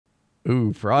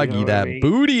Ooh, Froggy, You know what I that mean?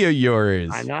 booty of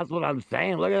yours. And that's what I'm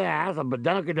saying. Look at that. That's a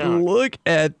badunkadunk. Look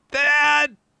at that.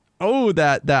 Oh,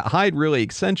 that hide really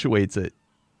accentuates it.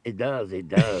 It does. It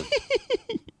does.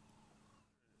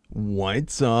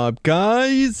 What's up,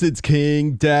 guys? It's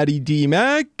King Daddy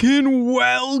D-Mac, and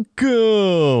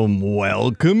welcome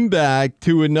back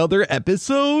to another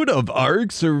episode of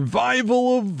Ark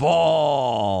Survival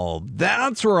Evolved.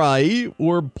 That's right,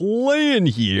 we're playing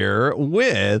here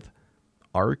with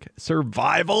Ark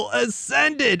Survival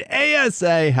Ascended,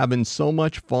 ASA, having so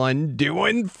much fun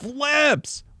doing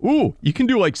flips. Ooh, you can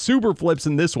do like super flips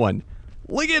in this one.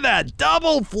 Look at that,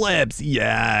 double flips,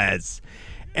 yes.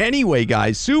 Anyway,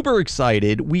 guys, super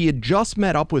excited. We had just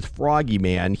met up with Froggy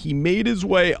Man. He made his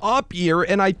way up here,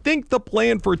 and I think the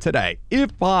plan for today,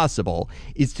 if possible,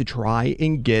 is to try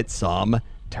and get some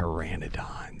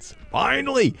Pteranodons.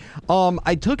 Finally!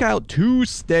 I took out 2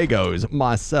 stegos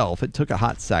myself. It took a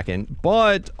hot second,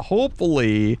 but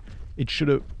hopefully it should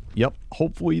have... Yep,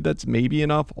 hopefully that's maybe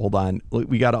enough. Hold on.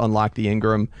 We got to unlock the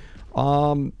Ingram.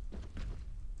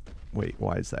 Wait,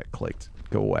 why is that clicked?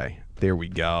 Go away. There we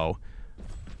go.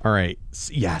 All right,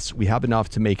 yes, we have enough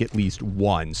to make at least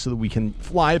 1 so that we can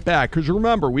fly it back. Because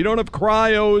remember, we don't have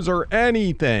cryos or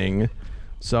anything.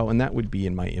 So, and that would be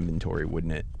in my inventory,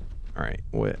 wouldn't it? All right,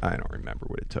 I don't remember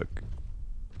what it took.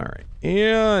 All right,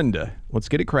 and let's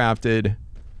get it crafted.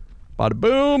 Bada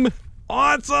boom.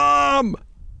 Awesome.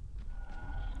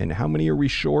 And how many are we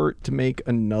short to make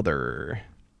another?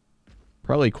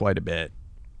 Probably quite a bit.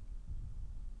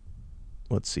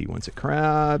 Let's see, once it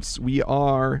crafts, we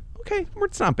are... Okay,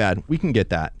 it's not bad. We can get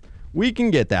that. We can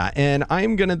get that. And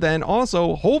I'm going to then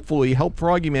also hopefully help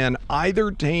Froggy Man either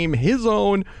tame his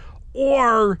own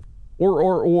or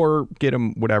get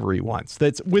him whatever he wants.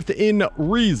 That's within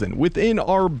reason, within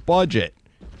our budget.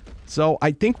 So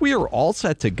I think we are all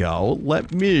set to go.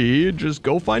 Let me just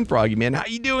go find Froggy Man. How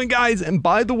you doing, guys? And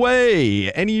by the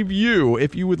way, any of you,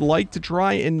 if you would like to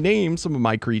try and name some of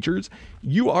my creatures,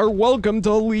 you are welcome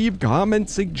to leave comment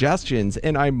suggestions,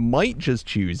 and I might just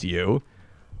choose you.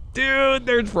 Dude,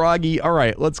 there's Froggy. All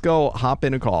right, let's go hop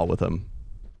in a call with him.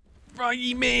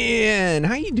 Froggy Man,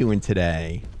 how you doing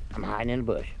today? I'm hiding in the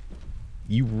bush.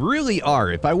 You really are.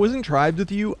 If I wasn't tribed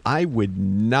with you, I would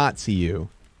not see you.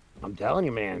 I'm telling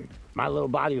you, man. My little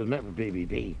body was meant for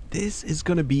PvP. This is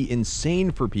going to be insane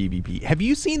for PvP. Have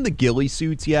you seen the ghillie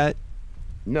suits yet?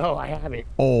 No, I haven't.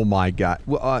 Oh my god.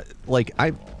 Well,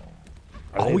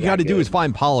 all we got to do is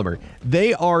find polymer.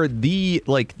 They are they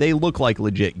look like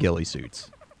legit ghillie suits.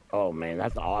 Oh man,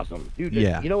 that's awesome. Dude,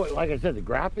 yeah. You know what, like I said, the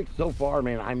graphics so far,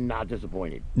 man, I'm not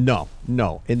disappointed. No.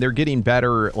 And they're getting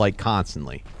better like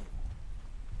constantly.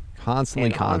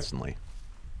 Constantly.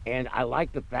 And I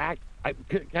like the fact,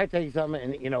 can I tell you something?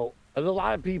 And you know, there's a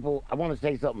lot of people, I want to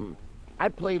say something. I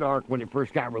played Ark when it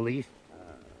first got released.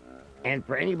 And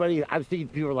for anybody, I've seen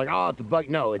people like, oh, it's a bug.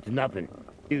 No, it's nothing.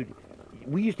 Dude,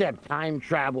 we used to have time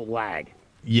travel lag.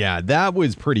 Yeah, that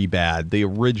was pretty bad. The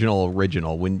original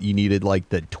when you needed like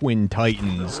the Twin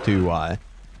Titans to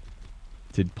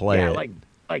play it. Yeah,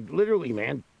 like literally,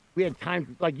 man. We had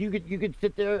time, like you could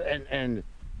sit there and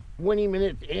 20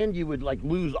 minutes in, you would like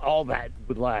lose all that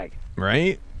with lag.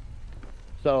 Right?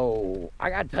 So I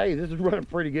gotta tell you, this is running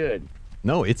pretty good.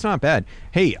 No, it's not bad.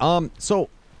 Hey, so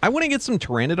I want to get some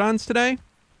Pteranodons today.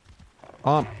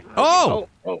 Oh!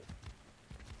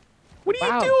 What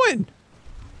are you doing?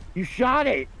 You shot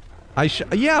it.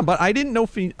 Yeah, but I didn't know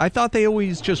if I thought they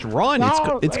always just run.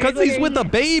 No, it's because he's with a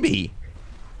baby.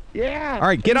 Yeah. All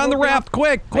right, get on the raft,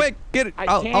 quick! Get it. I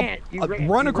can't.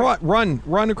 Run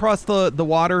across the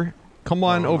water. Come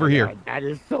on over here. God, that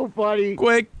is so funny.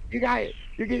 Quick!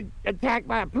 You're getting attacked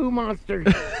by a poo monster.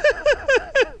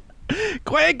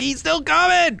 Quick! He's still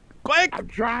coming! Quick! I'm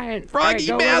trying.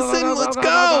 Froggy right, Masson, let's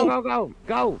go!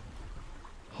 Go!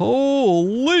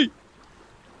 Holy!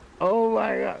 Oh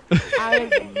my god, that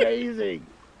is amazing.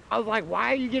 I was like,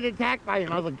 why are you getting attacked by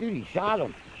him? I was like, dude, he shot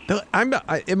him.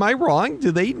 Am I wrong?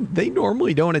 Do they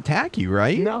normally don't attack you,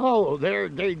 right? No,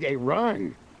 they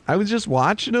run. I was just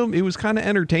watching them. It was kind of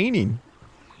entertaining.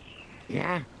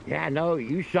 Yeah, no,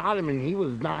 you shot him and he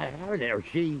was not having it, or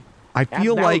she. I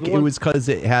feel like it was because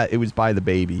it was by the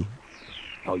baby.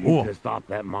 Oh, you pissed off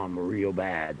that mom real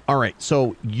bad. All right,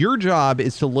 so your job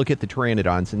is to look at the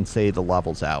Pteranodons and say the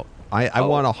levels out. I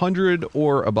want 100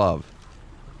 or above.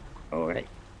 All right.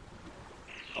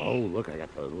 Oh, look, I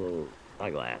got the little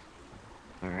eyeglass.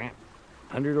 All right.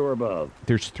 100 or above.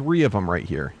 There's 3 of them right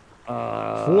here.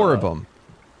 4 of them.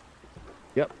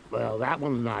 Yep. Well, that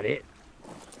one's not it.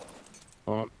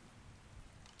 All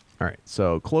right.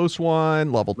 So close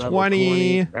one, level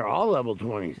 20. They're all level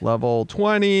 20s. Level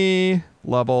 20,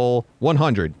 level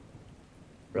 100.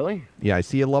 Really? Yeah, I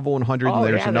see a level 100, and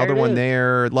there's yeah, another there one is.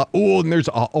 there. Oh, and there's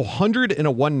a 100 and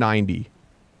a 190.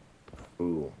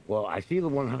 Ooh. Well, I see the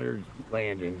 100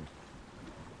 landing.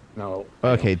 No.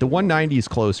 Okay, the 190 is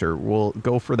closer. We'll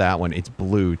go for that one. It's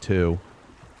blue, too.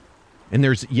 And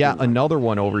there's, yeah, another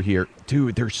one over here.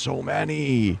 Dude, there's so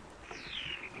many.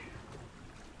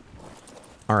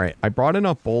 All right, I brought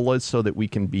enough bolas so that we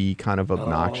can be kind of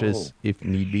obnoxious if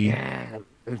need be. Yeah,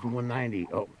 there's the 190.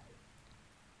 Oh. All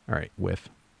right, whiff.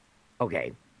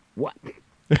 Okay. What?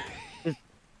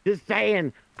 just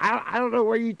saying. I don't know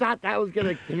where you thought that was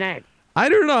gonna connect. I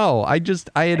don't know.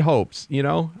 I had hopes, you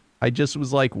know? I just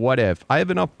was like, what if? I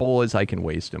have enough bolas, I can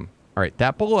waste them. All right,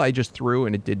 that bola I just threw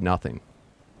and it did nothing.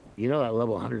 You know that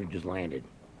level 100 just landed.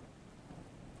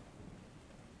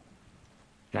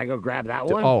 Should I go grab that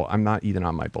one? Oh, I'm not even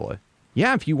on my bola.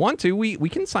 Yeah, if you want to, we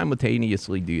can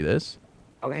simultaneously do this.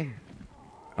 Okay.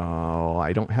 Oh,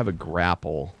 I don't have a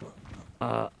grapple.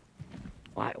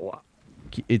 What?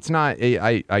 It's not...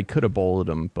 I could have bowled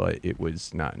him, but it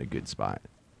was not in a good spot.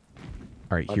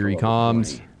 All right, here he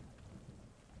comes.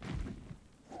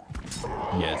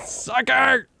 Yes,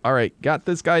 sucker! All right, got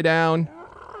this guy down.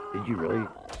 Did you really?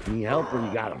 Need help or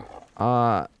you got him?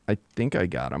 I think I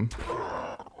got him.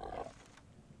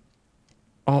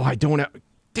 Oh, I don't have...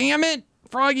 Damn it,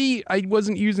 Froggy! I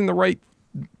wasn't using the right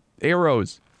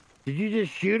arrows. Did you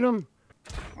just shoot him?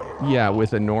 Yeah,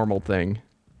 with a normal thing.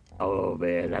 Oh,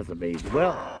 man, that's amazing.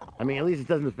 Well, I mean, at least it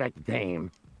doesn't affect the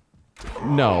tame.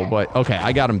 No, but... Okay,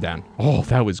 I got him down. Oh,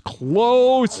 that was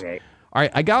close! Okay. All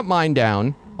right, I got mine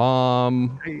down.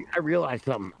 I realized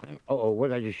something. Oh, what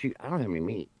did I just shoot? I don't have any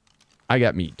meat. I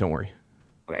got meat, don't worry.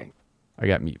 Okay. I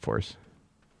got meat for us.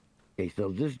 Okay,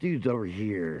 so this dude's over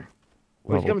here.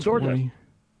 Well, he's Level coming towards us.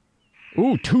 20.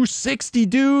 Ooh, 260,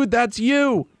 dude. That's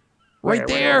you. Right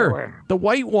there. Where? The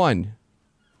white one.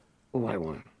 Oh, I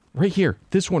want. Right here.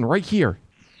 This one right here.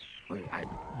 Wait,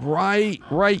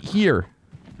 Right here.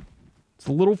 It's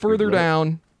a little further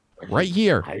down. Right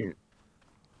here. I didn't.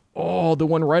 Oh, the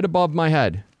one right above my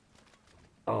head.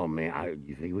 Oh man,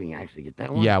 you think we can actually get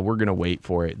that one? Yeah, we're gonna wait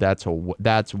for it. That's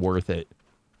worth it.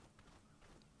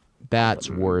 That's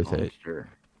worth it.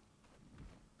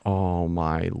 Oh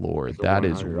my lord, that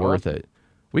is worth it.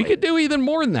 We could do even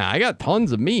more than that. I got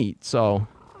tons of meat, so.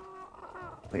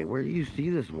 Wait, where do you see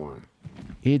this one?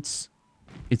 It's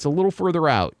a little further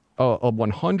out. A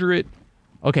 100.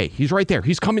 Okay, he's right there.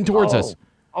 He's coming towards us.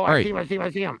 Oh, I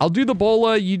see him. I'll do the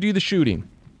bola. You do the shooting.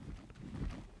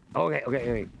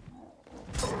 Okay.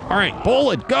 All right,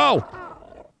 bola, go.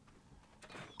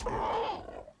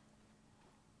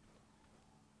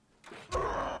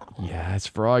 Yes,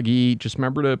 Froggy. Just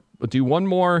remember to do one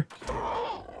more.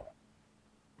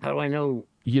 How do I know?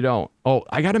 You don't. Oh,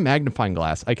 I got a magnifying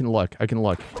glass. I can look.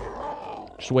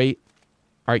 Just wait.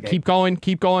 All right, keep going.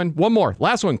 One more.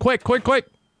 Last one. Quick.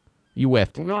 You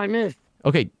whiffed. No, I missed.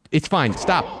 Okay, it's fine.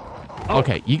 Stop. Oh.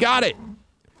 Okay, you got it.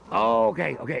 Oh,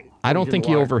 okay. I don't think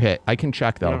you overhit. I can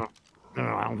check, though. No,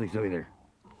 I don't think so either.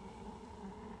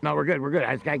 No, we're good.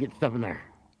 I just gotta get stuff in there.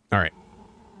 All right.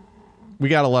 We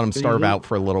got to let him starve out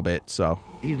for a little bit, so.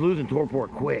 He's losing torpor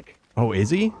quick. Oh, is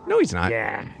he? No, he's not.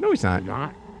 Yeah. No, he's not. He's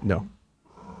not? No.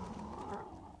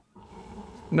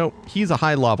 Nope, he's a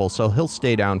high level, so he'll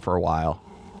stay down for a while.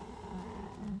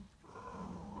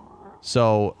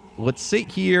 So, let's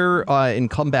sit here and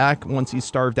come back once he's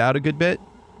starved out a good bit.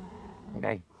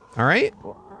 Okay. All right?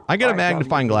 I got a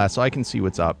magnifying glass, so I can see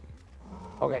what's up.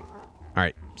 Okay. All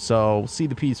right, so we'll see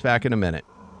the piece back in a minute.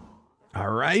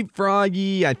 All right,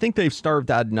 Froggy, I think they've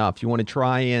starved out enough. You want to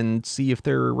try and see if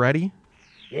they're ready?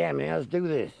 Yeah, man, let's do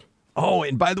this. Oh,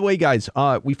 and by the way, guys,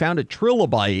 we found a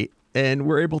trilobite, and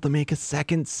we're able to make a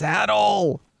second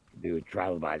saddle. Dude,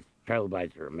 trilobites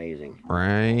are amazing.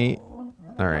 Right.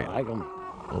 All right. I like them.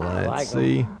 Let's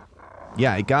see.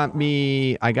 Yeah, I got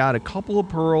a couple of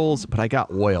pearls, but I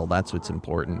got oil. That's what's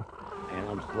important. And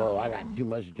I'm slow. I got too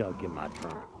much junk in my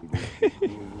trunk.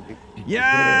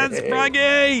 Yes,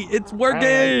 Froggy! It's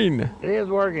working! It is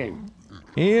working.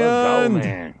 And... Let's go,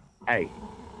 man. Hey.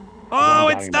 Oh,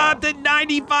 it stopped at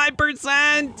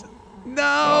 95%! No!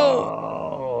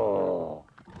 Oh.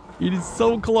 It is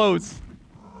so close.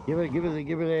 Give it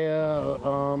a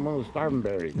one of those starving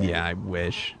berries. Man. Yeah, I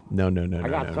wish. No. I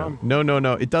got some. No.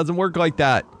 It doesn't work like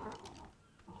that.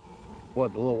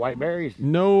 What, the little white berries?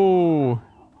 No.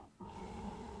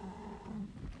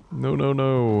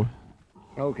 No.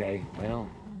 Okay, well.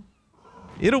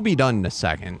 It'll be done in a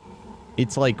second.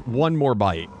 It's like one more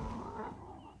bite.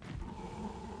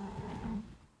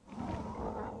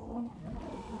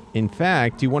 In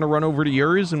fact, do you want to run over to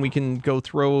yours and we can go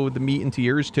throw the meat into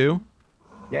yours too?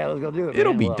 Yeah, let's go do it.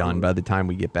 It'll man. be done by the time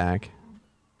we get back.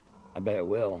 I bet it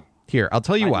will. Here, I'll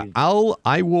tell you what.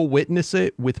 I will witness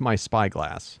it with my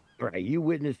spyglass. Right, you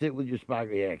witnessed it with your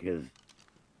spyglass, yeah, because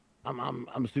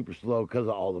I'm super slow because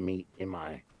of all the meat in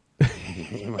my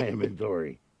in my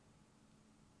inventory.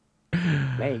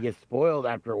 Man, you get spoiled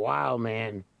after a while,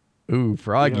 man. Ooh,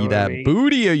 Froggy, You know that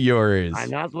booty of yours.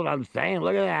 And that's what I'm saying.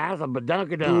 Look at that. That's a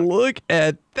badunkadunk. Look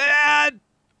at that.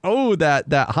 Oh, that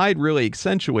hide really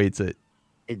accentuates it.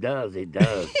 It does. It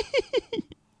does.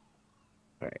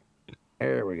 All right.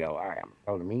 There we go. All right. I'm going to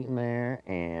throw the meat in there,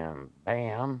 and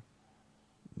bam.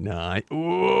 Nice.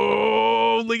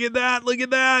 Oh, look at that. Look at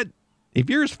that. If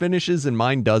yours finishes and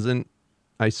mine doesn't,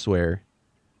 I swear.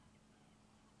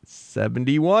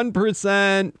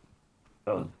 71%.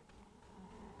 Ugh.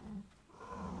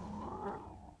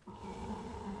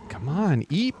 Come on,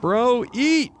 eat, bro,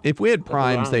 eat. If we had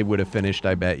primes, they would have finished,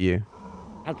 I bet you.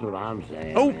 That's what I'm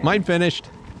saying. Oh, man. mine finished.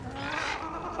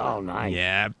 Oh, nice.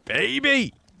 Yeah,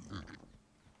 baby.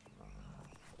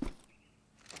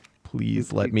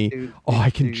 Please let me. Oh, I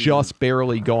can just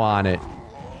barely go on it.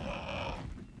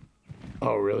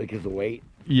 Oh, really? Because of weight?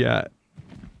 Yeah.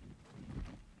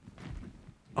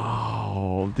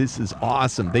 Oh, this is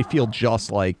awesome. They feel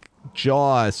just like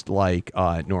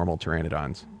normal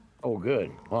Pteranodons. Oh,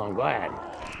 good. Well, I'm glad.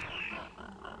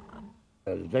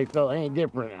 If they felt any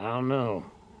different, I don't know.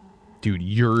 Dude,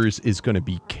 yours is going to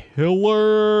be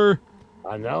killer.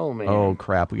 I know, man. Oh,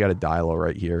 crap. We got a Dilo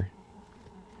right here.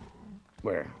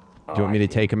 Where? Do you want me to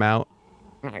take him out?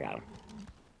 I got him.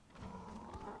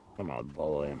 Come on,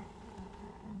 bully him.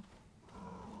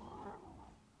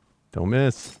 Don't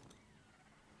miss.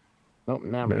 Nope,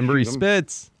 now Remember, he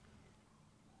spits.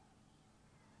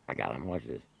 I got him. Watch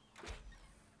this.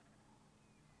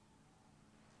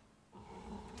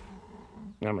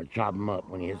 I'm going to chop him up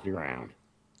when he hits the ground.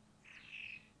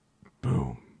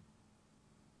 Boom.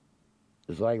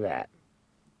 Just like that.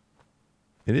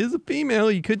 It is a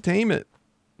female. You could tame it.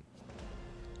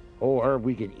 Or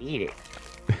we could eat it.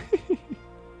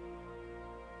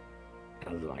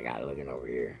 How's my guy looking over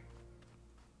here?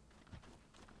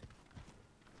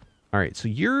 All right, so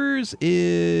yours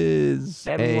is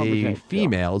a 71%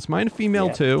 female. Is mine a female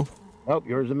too? Oh,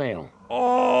 yours is a male.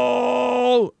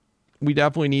 Oh, we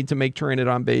definitely need to make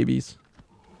Pteranodon babies.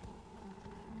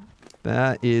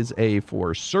 That is a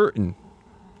for certain.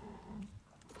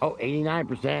 Oh,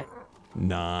 89%.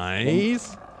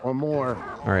 Nice. Or more.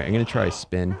 All right, I'm going to try a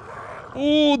spin.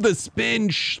 Oh, the spin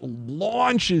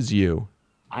launches you.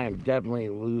 I am definitely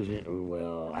losing.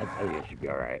 Well, I tell you, it should be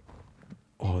all right.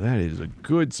 Oh, that is a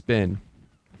good spin.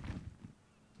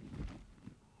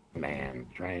 Man,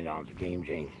 Pteranodons are game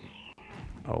changing.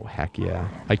 Oh, heck yeah.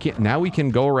 I can't. Now we can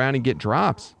go around and get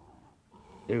drops.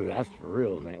 Dude, that's for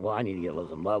real, man. Well, I need to get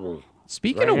some levels.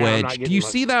 Speaking of which, do you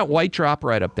see that white drop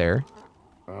right up there?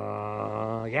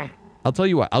 Yeah. I'll tell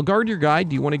you what. I'll guard your guy.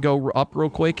 Do you want to go up real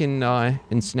quick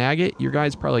and snag it? Your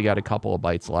guy's probably got a couple of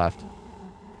bites left.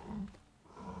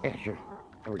 Yeah, sure.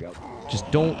 There we go.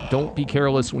 Just don't be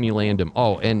careless when you land him.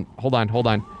 Oh, and hold on.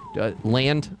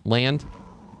 Land.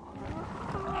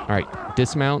 All right,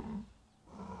 dismount.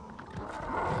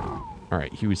 All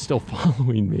right, he was still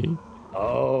following me.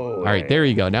 Oh. All right, there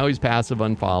you go. Now he's passive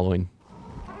unfollowing.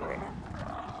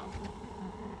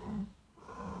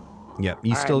 Yep,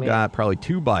 he's still got probably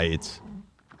 2 bites.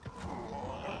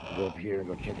 Go up here and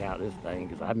go check out this thing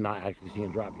because I've not actually seen a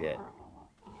drop yet.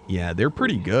 Yeah, they're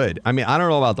pretty good. I mean, I don't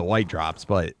know about the white drops,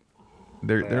 but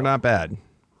they're not bad.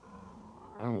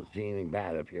 I don't see anything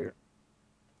bad up here.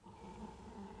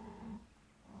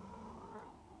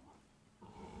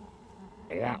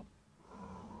 Yeah.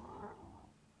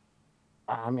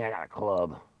 I mean, I got a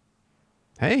club.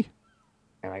 Hey.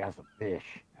 And I got some fish.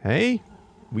 Hey.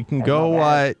 We can go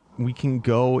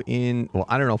in. Well,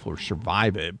 I don't know if we'll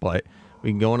survive it, but we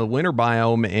can go in a winter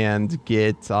biome and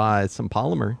get some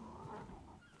polymer.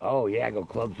 Oh yeah, go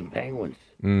club some penguins.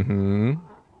 Mm-hmm.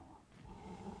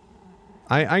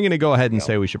 I'm going to go ahead and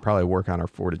say we should probably work on our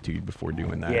fortitude before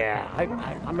doing that. Yeah,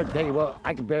 I'm going to tell you what,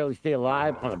 I can barely stay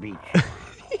alive on a beach.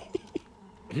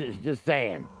 just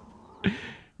saying.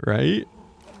 Right?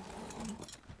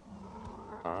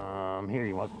 Here,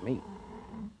 he wants some meat.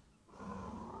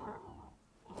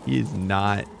 He is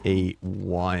not ate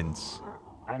once.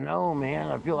 I know, man.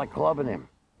 I feel like clubbing him.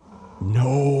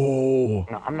 No.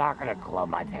 No, I'm not going to club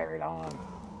my pteranodon.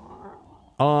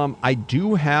 I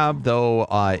do have, though,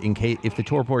 in case if the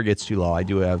torpor gets too low, I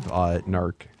do have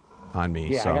narc on me.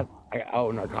 Yeah, so.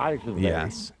 oh, narcotics is better.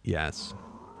 Yes.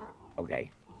 Okay.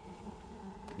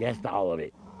 Yes to all of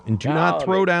it. And do not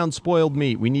throw down spoiled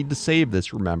meat. We need to save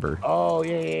this, remember. Oh,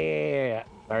 yeah.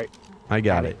 All right. I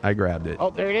got it. I grabbed it.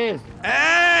 Oh, there it is.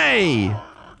 Hey! All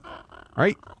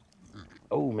right.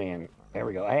 Oh man, there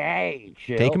we go. Hey,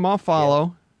 chill. Take him off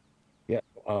follow. Yeah.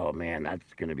 Oh man,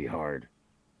 that's gonna be hard.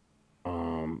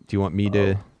 Do you want me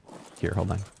to? Here,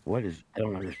 hold on. What is? I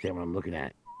don't understand what I'm looking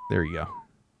at. There you go.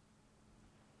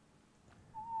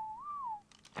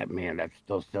 Man, that's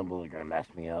still simple. Gonna mess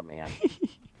me up, man.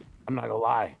 I'm not gonna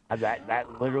lie.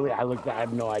 That literally, I looked at. I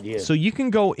have no idea. So you can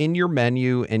go in your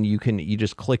menu and you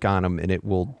just click on them and it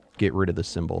will get rid of the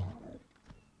symbol.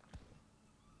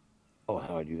 Oh, how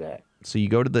do I do that? So you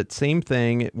go to the same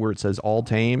thing where it says all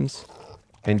tames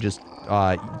and just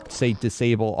say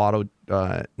disable auto.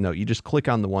 No, you just click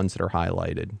on the ones that are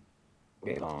highlighted.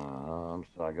 Okay, so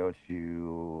I go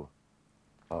to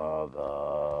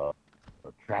the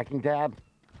tracking tab.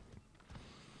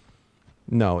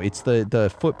 No, it's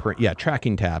the footprint. Yeah,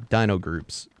 tracking tab, dino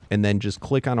groups. And then just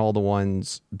click on all the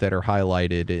ones that are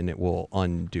highlighted and it will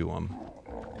undo them.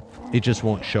 It just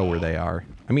won't show where they are.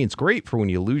 I mean, it's great for when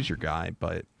you lose your guy,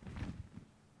 but...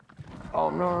 Oh,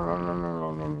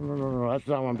 no. That's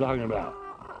not what I'm talking about.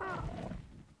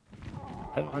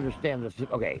 I don't understand this.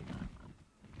 Okay,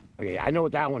 I know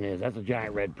what that one is. That's a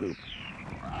giant red poop.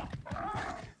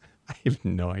 I have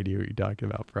no idea what you're talking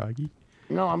about, Froggy.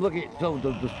 No, I'm looking at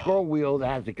the scroll wheel that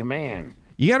has the command.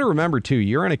 You got to remember, too,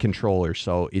 you're on a controller,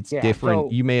 so it's different.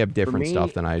 So you may have different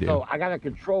stuff than I do. So I got a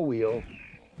control wheel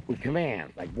with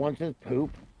commands. Like one says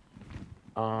poop,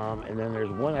 and then there's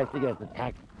one I think that's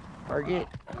attack target.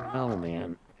 I don't know,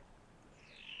 man.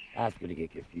 That's gonna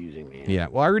get confusing, man. Yeah,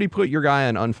 well, I already put your guy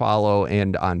on unfollow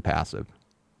and on passive.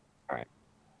 All right.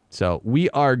 So we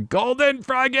are golden,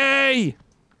 Froggy!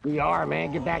 We are,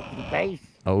 man. Get back to the base.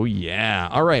 Oh, yeah.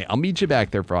 All right, I'll meet you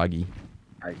back there, Froggy.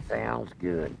 All right, sounds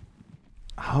good.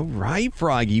 All right,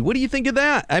 Froggy. What do you think of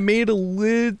that? I made a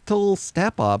little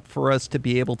step up for us to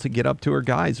be able to get up to our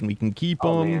guys, and we can keep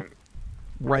them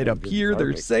right up here.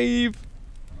 They're safe.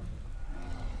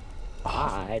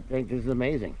 I think this is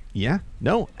amazing. Yeah.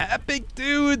 No, epic,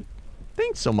 dude.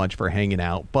 Thanks so much for hanging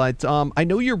out. But I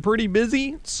know you're pretty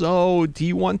busy, so do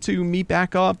you want to meet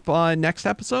back up next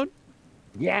episode?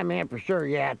 Yeah, man, for sure.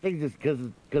 Yeah, I think it's because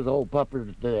of the whole pupper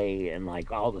today and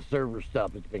like all the server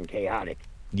stuff. It's been chaotic.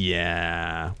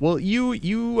 Yeah. Well, you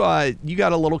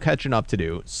got a little catching up to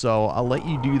do, so I'll let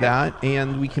you do that,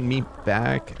 and we can meet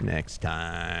back next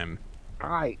time.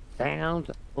 All right,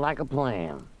 sounds like a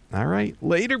plan. All right,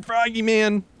 later, Froggy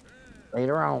man.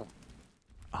 Later on.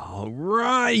 All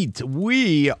right,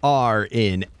 we are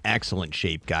in excellent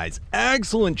shape, guys.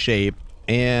 Excellent shape.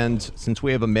 And since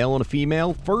we have a male and a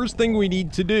female, first thing we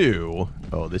need to do...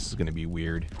 Oh, this is going to be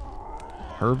weird.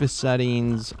 Harvest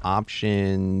settings,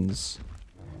 options,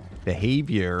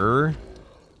 behavior.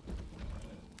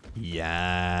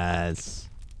 Yes.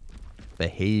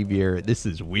 Behavior. This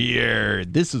is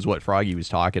weird. This is what Froggy was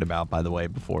talking about, by the way,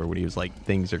 before, when he was like,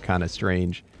 things are kind of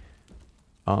strange.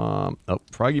 Oh,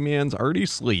 Froggy Man's already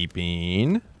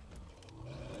sleeping.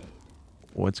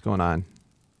 What's going on?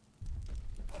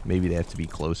 Maybe they have to be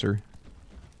closer.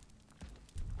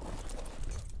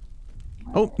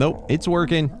 Oh, no, it's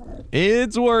working.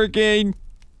 It's working.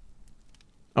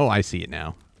 Oh, I see it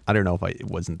now. I don't know if it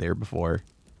wasn't there before.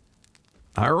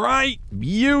 All right,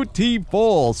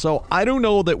 beautiful. So I don't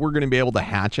know that we're going to be able to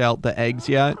hatch out the eggs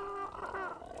yet,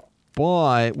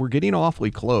 but we're getting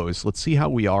awfully close. Let's see how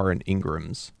we are in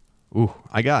Ingrams. Ooh,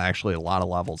 I got actually a lot of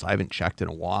levels. I haven't checked in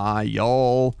a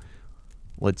while.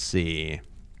 Let's see.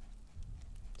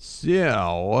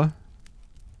 So,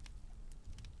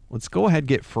 let's go ahead and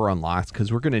get fur unlocked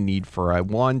because we're going to need fur. I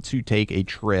want to take a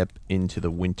trip into the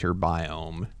winter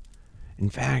biome. In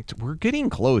fact, we're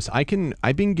getting close. I've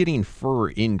been getting fur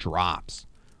in drops,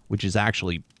 which is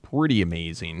actually pretty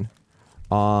amazing.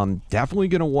 Definitely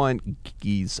going to want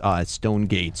these stone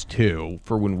gates too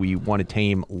for when we want to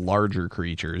tame larger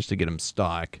creatures to get them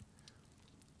stuck.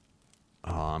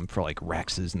 For like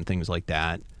Rexes and things like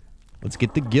that. Let's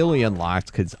get the ghillie unlocked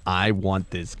because I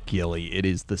want this ghillie. It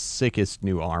is the sickest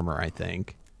new armor, I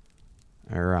think.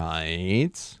 All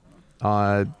right.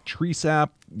 Tree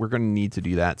sap, we're going to need to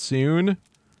do that soon.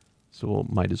 So we'll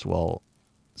might as well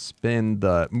spend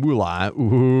the moolah.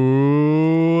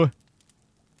 Ooh.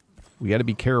 We got to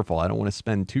be careful. I don't want to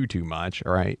spend too much.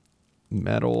 All right.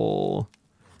 Metal.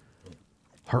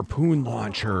 Harpoon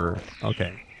launcher.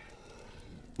 Okay.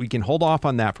 We can hold off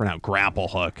on that for now. Grapple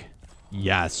hook.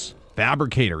 Yes.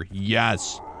 Fabricator.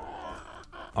 Yes.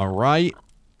 All right.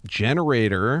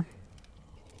 Generator.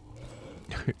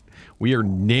 We are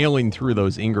nailing through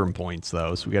those Ingram points,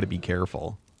 though, so we got to be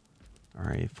careful. All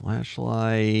right.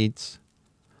 Flashlight.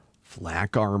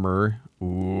 Flak armor.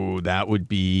 Ooh, that would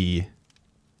be...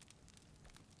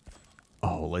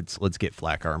 Oh, let's get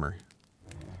flak armor.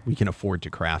 We can afford to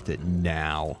craft it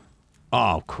now.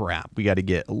 Oh, crap. We got to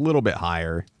get a little bit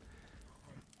higher.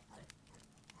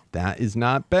 That is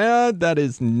not bad. That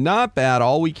is not bad.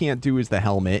 All we can't do is the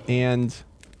helmet. And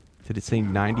did it say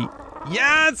 90?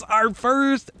 Yes! Our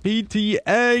first PT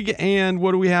egg. And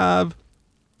what do we have?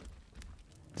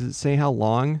 Does it say how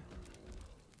long?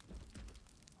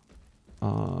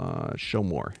 Show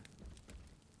more.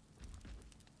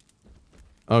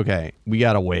 Okay, we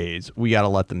got a ways. We got to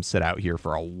let them sit out here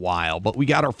for a while. But we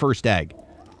got our first egg.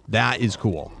 That is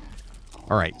cool.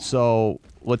 All right, so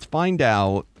let's find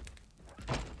out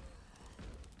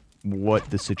what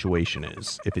the situation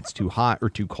is. If it's too hot or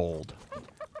too cold.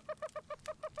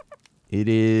 It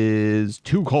is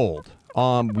too cold.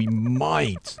 We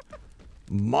might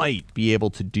be able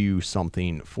to do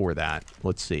something for that.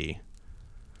 Let's see.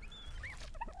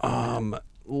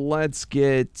 Let's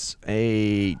get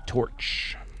a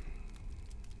torch.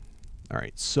 All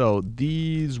right, so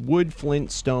these wood,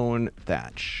 flint, stone,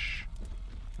 thatch.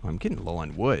 Oh, I'm getting low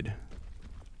on wood.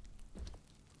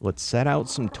 Let's set out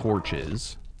some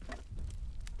torches.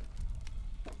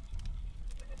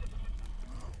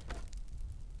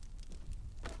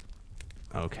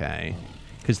 Okay.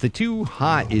 Because the too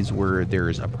hot is where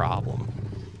there's a problem.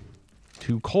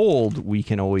 Too cold, we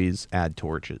can always add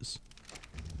torches.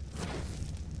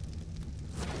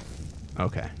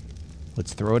 Okay.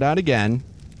 Let's throw it out again.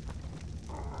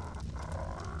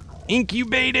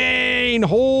 Incubating!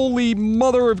 Holy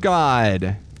mother of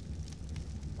God.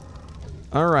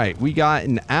 All right. We got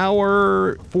an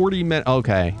hour, 40 minutes.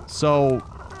 Okay. So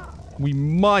we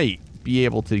might be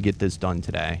able to get this done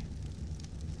today.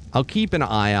 I'll keep an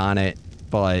eye on it,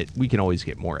 but we can always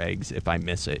get more eggs if I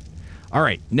miss it. All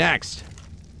right. Next.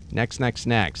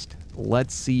 Next.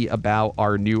 Let's see about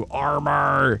our new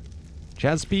armor.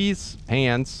 Chest piece,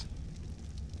 pants,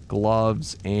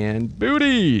 gloves, and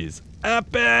booties.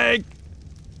 Epic!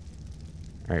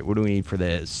 All right, what do we need for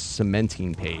this?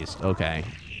 Cementing paste. Okay.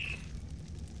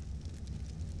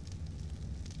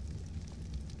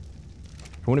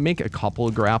 I want to make a couple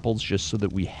of grapples just so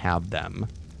that we have them.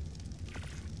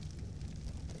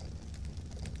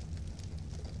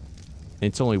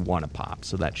 It's only one a pop,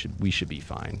 so we should be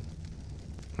fine.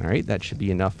 All right, that should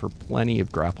be enough for plenty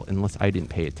of grapple, unless I didn't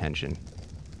pay attention.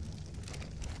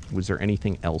 Was there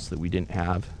anything else that we didn't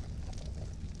have?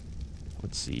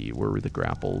 Let's see, where were the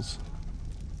grapples?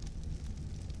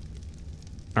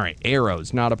 All right,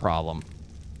 arrows, not a problem.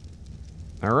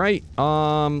 All right,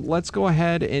 let's go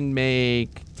ahead and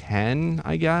make 10,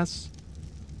 I guess.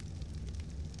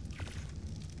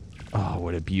 Oh,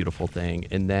 what a beautiful thing.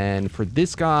 And then for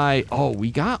this guy, oh, we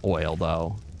got oil,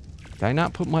 though. Did I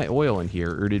not put my oil in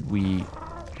here, or did we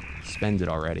spend it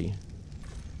already?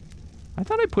 I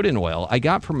thought I put in oil. I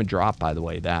got from a drop, by the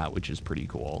way, which is pretty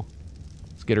cool.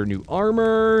 Let's get our new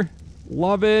armor.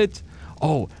 Love it.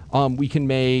 Oh, we can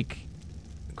make...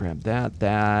 Grab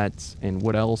that, and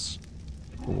what else?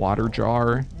 Water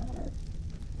jar.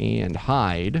 And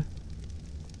hide.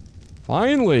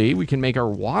 Finally, we can make our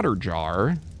water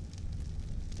jar.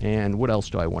 And what else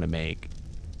do I want to make?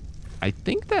 I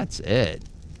think that's it.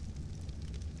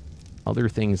 Other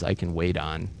things I can wait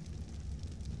on.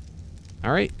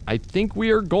 All right, I think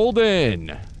we are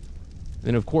golden.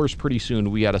 And of course, pretty soon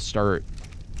we got to start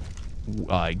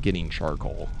getting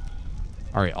charcoal.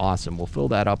 All right, awesome. We'll fill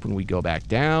that up when we go back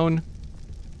down.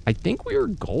 I think we are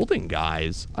golden,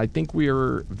 guys. I think we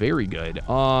are very good.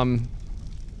 I'm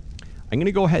going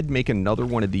to go ahead and make another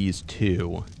one of these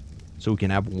too, so we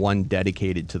can have one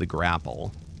dedicated to the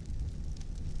grapple.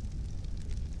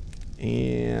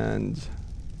 And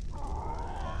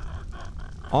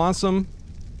awesome.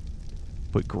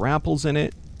 Put grapples in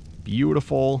it.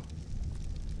 Beautiful.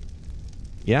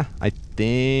 Yeah, I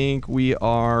think we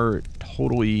are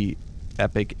totally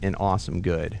epic and awesome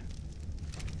good.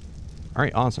 All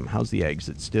right, awesome. How's the eggs?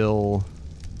 It's still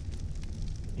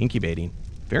incubating.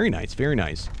 Very nice, very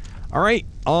nice. All right,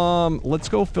 let's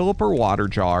go fill up our water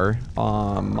jar.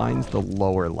 Mine's the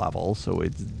lower level, so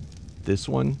it's this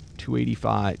one,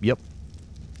 285. Yep.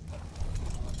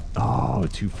 Oh,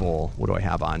 too full. What do I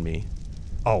have on me?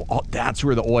 Oh, that's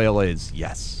where the oil is.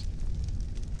 Yes.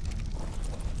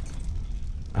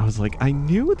 I was like, I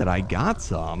knew that I got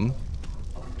some.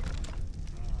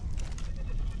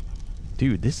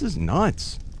 Dude, this is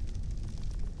nuts.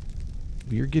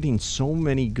 We are getting so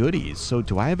many goodies. So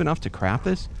do I have enough to craft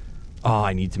this? Oh,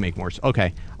 I need to make more.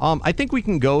 Okay. I think we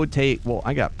can go take... Well,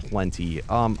 I got plenty.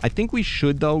 I think we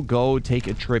should, though, go take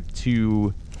a trip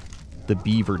to the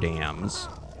beaver dams.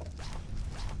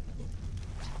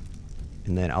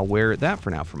 And then I'll wear that for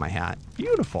now for my hat.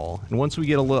 Beautiful. And once we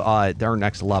get a little, our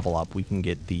next level up, we can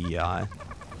get the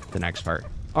next part.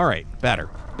 All right. Better.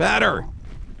 Better.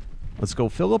 Let's go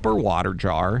fill up our water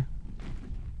jar.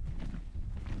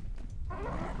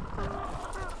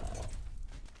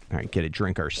 All right, get a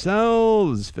drink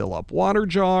ourselves. Fill up water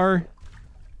jar.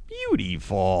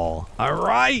 Beautiful. All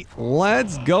right,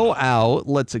 let's go out.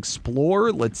 Let's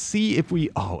explore. Let's see if we...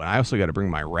 Oh, I also got to bring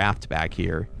my raft back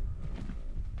here.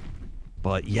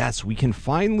 But yes, we can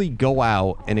finally go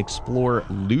out and explore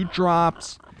loot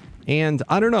drops. And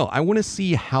I don't know. I want to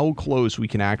see how close we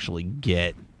can actually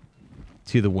get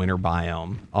to the winter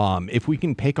biome. If we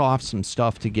can pick off some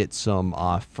stuff to get some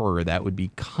fur, that would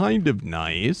be kind of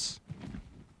nice.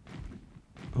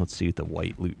 Let's see what the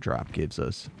white loot drop gives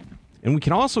us. And we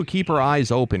can also keep our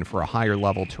eyes open for a higher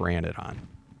level Pteranodon.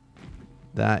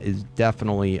 That is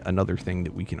definitely another thing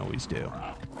that we can always do.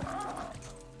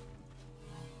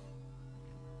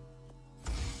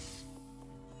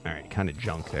 Alright, kind of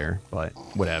junk there, but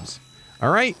whatevs.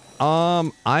 Alright,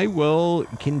 I will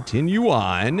continue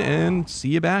on and see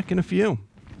you back in a few.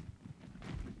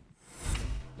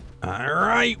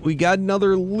 Alright, we got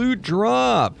another loot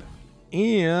drop.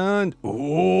 And,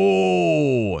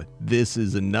 oh, this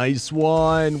is a nice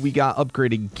one. We got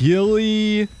upgraded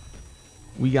ghillie.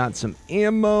 We got some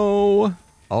ammo.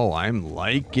 Oh, I'm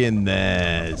liking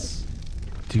this.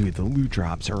 Dude, the loot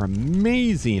drops are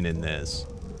amazing in this.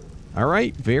 All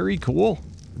right, very cool.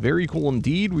 Very cool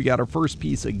indeed. We got our first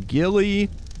piece of ghillie.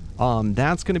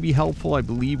 That's going to be helpful. I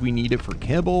believe we need it for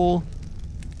kibble.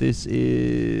 This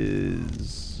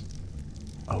is...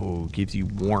 Oh, gives you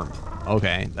warmth.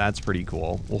 Okay, that's pretty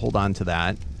cool. We'll hold on to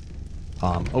that.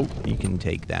 Oh, you can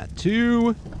take that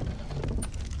too.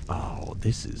 Oh,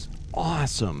 this is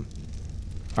awesome.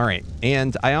 All right,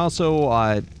 and I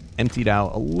also emptied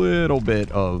out a little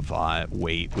bit of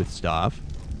weight with stuff.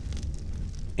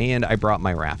 And I brought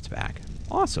my raft back.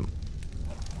 Awesome.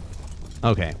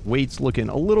 Okay, weight's looking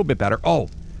a little bit better. Oh,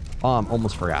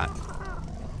 almost forgot.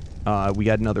 We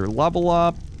got another level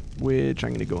up, which I'm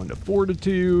going to go into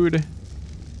fortitude.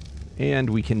 And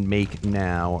we can make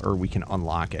now, or we can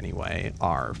unlock anyway,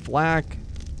 our flak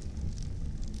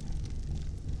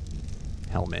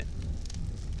helmet.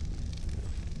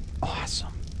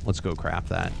 Awesome. Let's go craft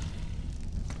that.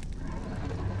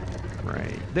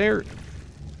 Right there.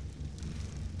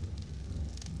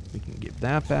 We can give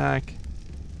that back.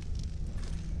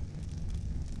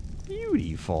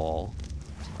 Beautiful.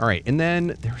 All right, and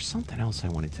then there's something else I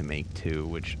wanted to make too,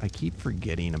 which I keep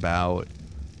forgetting about.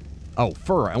 Oh,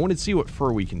 fur. I want to see what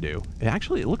fur we can do.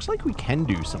 It looks like we can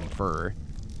do some fur.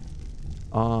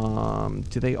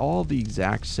 Do they all have the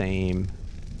exact same?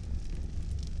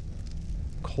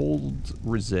 Cold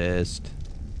resist,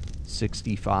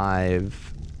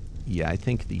 65. Yeah, I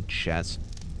think the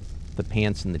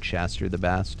pants and the chest are the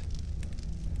best.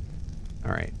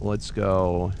 All right, let's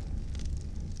go.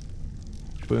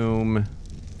 Boom.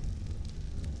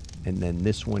 And then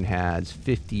this one has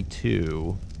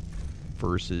 52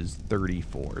 versus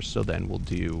 34. So then we'll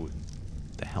do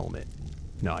the helmet.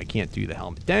 No, I can't do the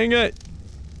helmet. Dang it!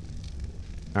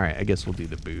 All right, I guess we'll do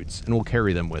the boots. And we'll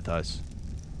carry them with us.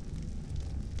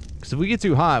 Because if we get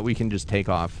too hot, we can just take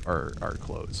off our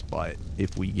clothes. But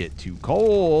if we get too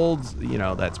cold, you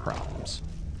know, that's problems.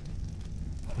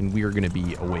 And we are going to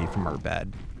be away from our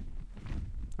bed.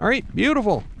 All right,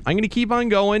 beautiful. I'm going to keep on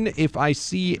going. If I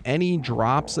see any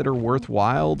drops that are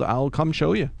worthwhile, I'll come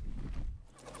show you.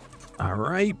 All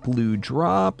right, blue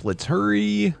drop. Let's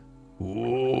hurry.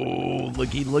 Ooh,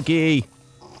 looky, looky.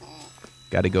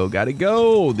 Gotta go, gotta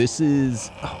go. This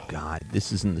is, oh God,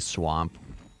 this is in the swamp.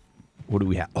 What do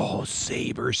we have? Oh,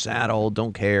 saber saddle.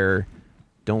 Don't care.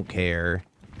 Don't care.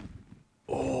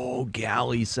 Oh,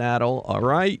 galley saddle. All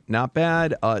right, not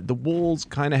bad. The wool's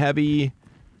kind of heavy.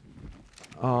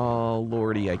 Oh,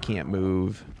 lordy, I can't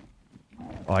move.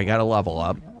 Oh, I gotta level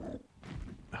up.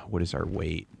 What is our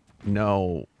weight?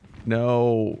 No.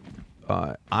 No.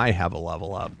 I have a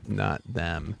level up, not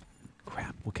them.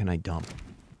 Crap, what can I dump?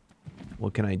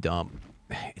 What can I dump?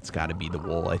 It's gotta be the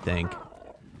wool, I think.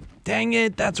 Dang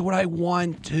it, that's what I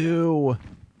want to.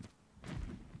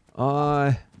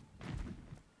 How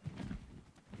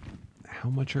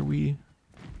much are we?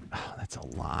 Oh, that's a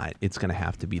lot. It's gonna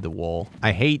have to be the wool.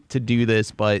 I hate to do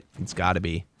this, but it's gotta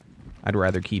be. I'd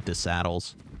rather keep the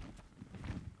saddles.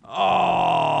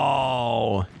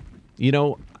 Oh, you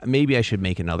know, maybe I should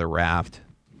make another raft.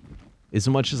 As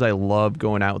much as I love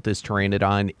going out with this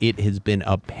Pteranodon, it has been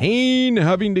a pain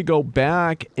having to go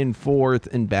back and forth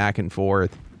and back and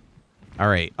forth. All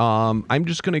right, I'm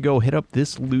just going to go hit up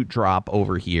this loot drop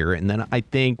over here, and then I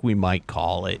think we might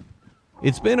call it.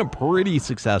 It's been a pretty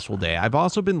successful day. I've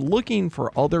also been looking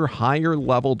for other higher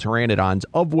level Pteranodons,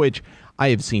 of which I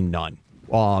have seen none.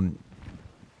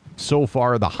 so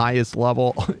far the highest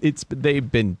level.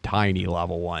 They've been tiny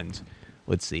level ones.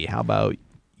 Let's see. How about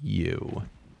you?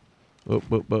 Whoop,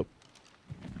 whoop, whoop.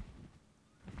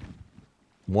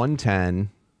 110.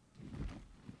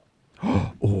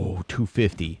 Oh,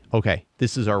 250. Okay,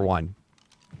 this is our one.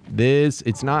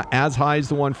 It's not as high as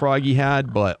the one Froggy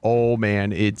had, but oh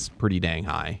man, it's pretty dang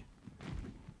high.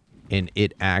 And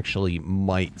it actually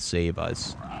might save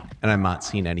us. And I'm not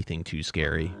seeing anything too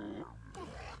scary.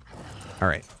 All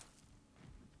right.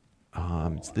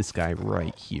 It's this guy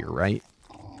right here, right?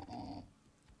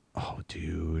 Oh,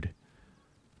 dude.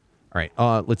 All right,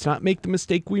 let's not make the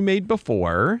mistake we made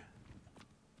before.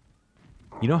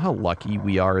 You know how lucky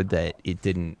we are that it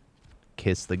didn't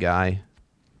kiss the guy?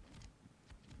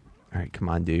 All right, come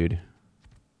on, dude.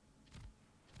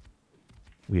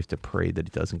 We have to pray that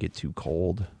it doesn't get too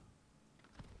cold.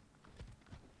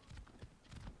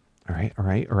 All right, all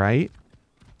right, all right.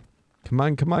 Come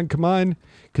on, come on, come on.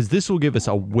 Because this will give us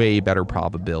a way better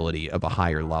probability of a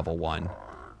higher level one.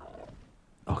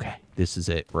 Okay, this is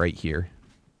it right here.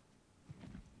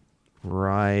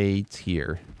 Right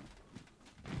here.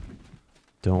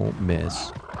 Don't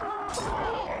miss.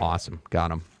 Awesome,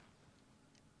 got him.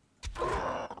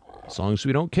 As long as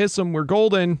we don't kiss him, we're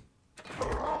golden.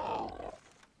 All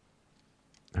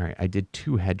right, I did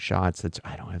 2 headshots.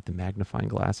 I don't have the magnifying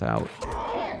glass out.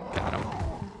 Got him.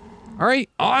 All right,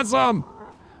 awesome.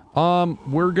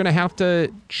 We're going to have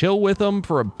to chill with him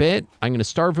for a bit. I'm going to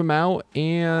starve him out,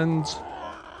 and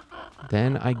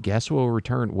then I guess we'll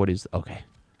return. What is... Okay,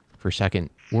 for a second.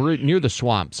 We're near the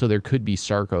swamp, so there could be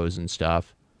Sarcos and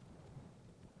stuff.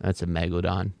 That's a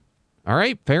Megalodon. All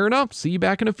right, fair enough. See you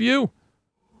back in a few.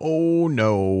 Oh,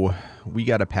 no. We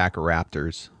got a pack of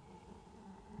raptors.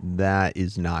 That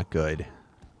is not good.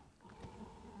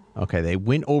 Okay, they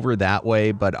went over that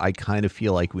way, but I kind of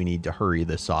feel like we need to hurry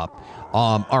this up.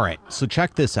 All right, so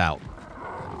check this out.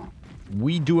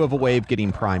 We do have a way of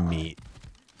getting prime meat.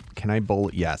 Can I bowl?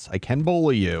 Yes, I can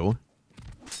bowl you.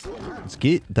 Let's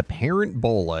get the parent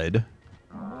bolid.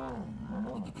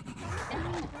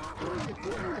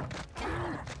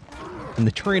 And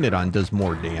the Pteranodon does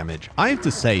more damage. I have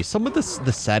to say, some of the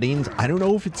settings, I don't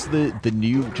know if it's the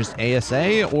new just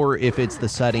ASA or if it's the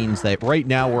settings that right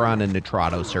now we're on a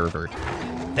Nitrado server.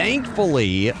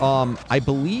 Thankfully, I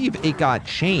believe it got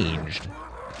changed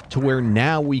to where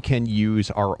now we can use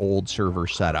our old server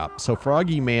setup. So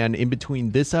Froggy Man, in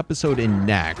between this episode and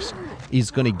next,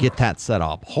 is going to get that set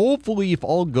up. Hopefully, if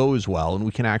all goes well and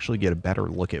we can actually get a better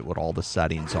look at what all the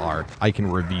settings are, I can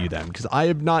review them because I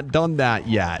have not done that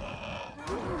yet.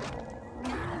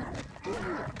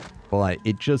 But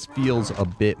it just feels a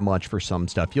bit much for some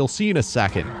stuff. You'll see in a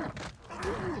second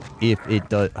if it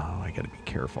does. Oh, I gotta be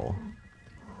careful.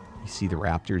 You see the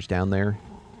raptors down there?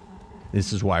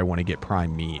 This is why I want to get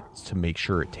prime meat, to make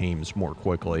sure it tames more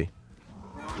quickly.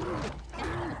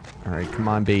 All right, come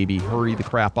on, baby. Hurry the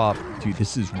crap up. Dude,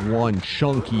 this is one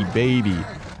chunky baby.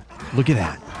 Look at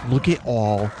that. Look at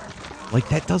all. Like,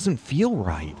 that doesn't feel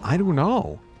right. I don't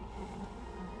know.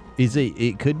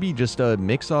 It could be just a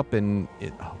mix-up and...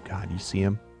 oh, God, you see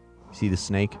him? You see the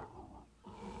snake?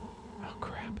 Oh,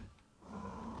 crap.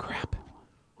 Crap.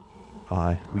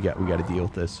 We got to deal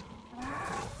with this.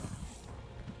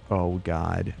 Oh,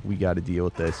 God. We got to deal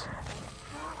with this.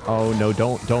 Oh, no,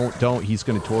 don't. He's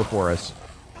going to tour for us.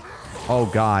 Oh,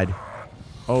 God.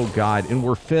 Oh, God. And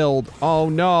we're filled. Oh,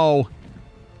 no.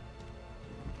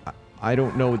 I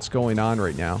don't know what's going on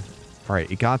right now. All right,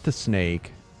 it got the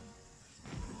snake.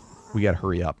 We got to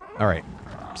hurry up. All right.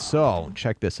 So,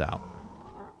 check this out.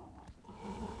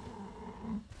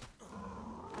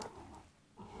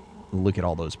 Look at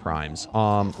all those primes.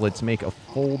 Let's make a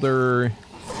folder.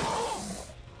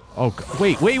 Oh,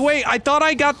 wait. I thought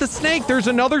I got the snake. There's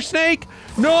another snake.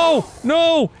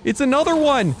 No. It's another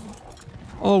one.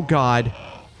 Oh, God.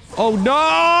 Oh,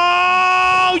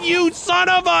 no. You son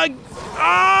of a...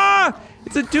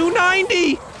 It's a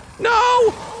 290.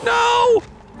 No.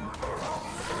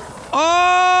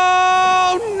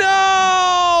 Oh,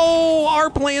 no. Our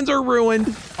plans are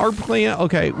ruined.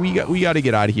 Okay, we got to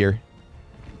get out of here.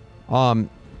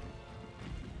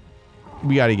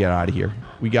 We got to get out of here.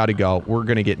 We got to go. We're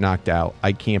going to get knocked out.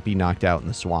 I can't be knocked out in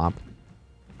the swamp.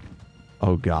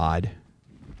 Oh, God.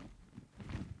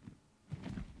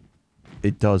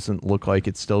 It doesn't look like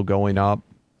it's still going up.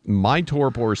 My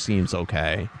torpor seems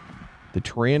okay. The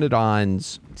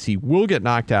Pteranodons, see, we'll get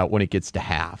knocked out when it gets to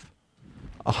half.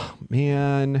 Oh,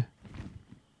 man.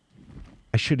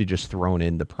 I should have just thrown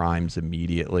in the primes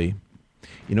immediately.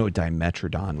 You know, a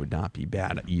Dimetrodon would not be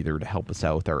bad either to help us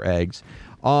out with our eggs.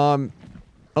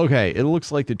 Okay, it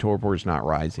looks like the torpor's not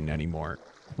rising anymore.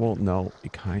 Well, no,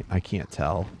 I can't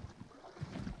tell.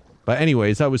 But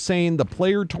anyways, I was saying the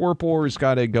player torpor's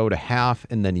got to go to half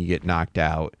and then you get knocked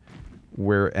out.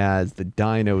 Whereas the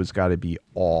dino's got to be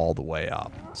all the way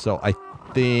up. So I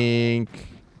think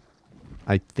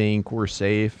we're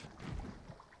safe.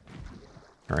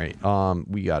 All right,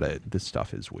 we gotta, this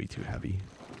stuff is way too heavy.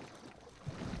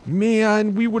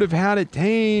 Man, we would have had it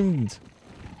tamed.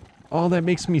 Oh, that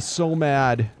makes me so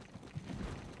mad.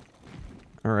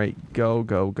 All right, go,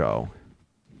 go, go.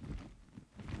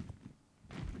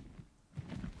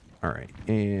 All right,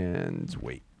 and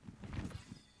wait.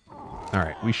 All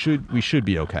right, we should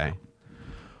be okay.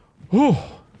 Whew.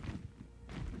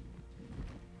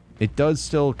 It does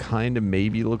still kind of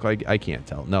maybe look like, I can't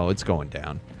tell. No, it's going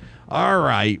down. All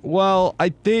right, well, I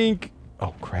think,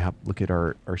 oh crap, look at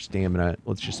our stamina.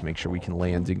 Let's just make sure we can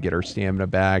land and get our stamina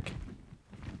back.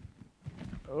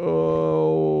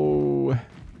 Oh,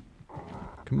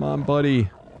 come on,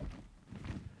 buddy.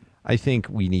 I think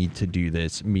we need to do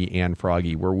this, me and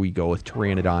Froggy, where we go with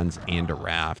Pteranodons and a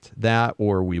raft. That,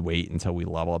 or we wait until we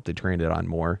level up the Pteranodon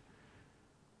more.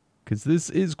 Because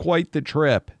this is quite the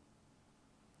trip.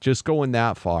 Just going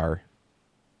that far.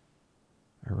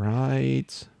 All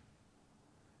right.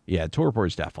 Yeah,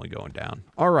 Torpor's definitely going down.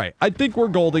 All right. I think we're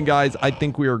golden, guys. I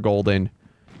think we are golden.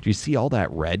 Do you see all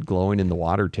that red glowing in the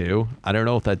water, too? I don't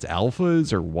know if that's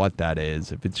alphas or what that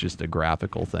is. If it's just a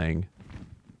graphical thing.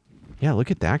 Yeah,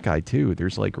 look at that guy, too.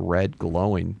 There's, like, red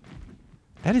glowing.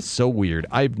 That is so weird.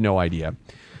 I have no idea.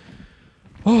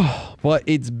 Oh, but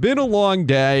it's been a long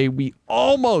day.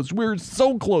 We're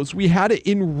so close. We had it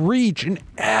in reach, an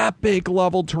epic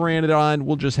level Pteranodon.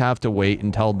 We'll just have to wait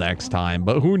until next time.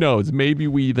 But who knows? Maybe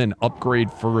we even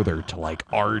upgrade further to, like,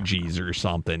 RGs or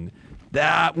something.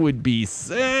 That would be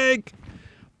sick.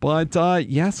 But,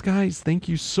 yes, guys, thank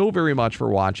you so very much for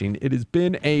watching. It has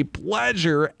been a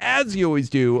pleasure, as you always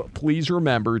do. Please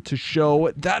remember to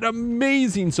show that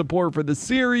amazing support for the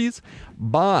series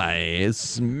by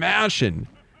smashing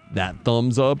that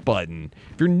thumbs up button.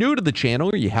 If you're new to the channel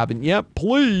or you haven't yet,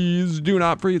 please do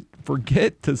not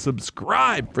forget to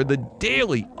subscribe for the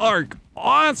daily Ark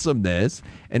awesomeness,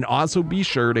 and also be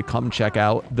sure to come check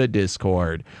out the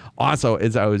Discord. Also,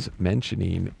 as I was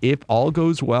mentioning, if all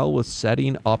goes well with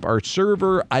setting up our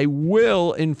server, I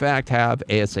will in fact have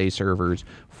ASA servers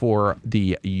for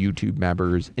the YouTube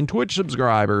members and Twitch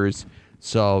subscribers.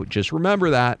 So just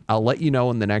remember that. I'll let you know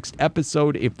in the next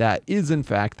episode if that is in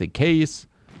fact the case,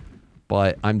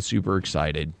 but I'm super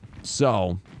excited.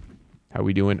 So how are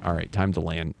we doing? All right, time to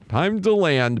land. Time to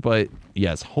land, but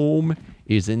yes, home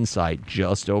is in sight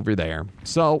just over there.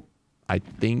 So I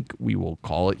think we will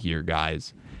call it here,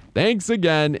 guys. Thanks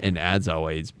again, and as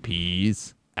always,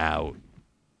 peace out.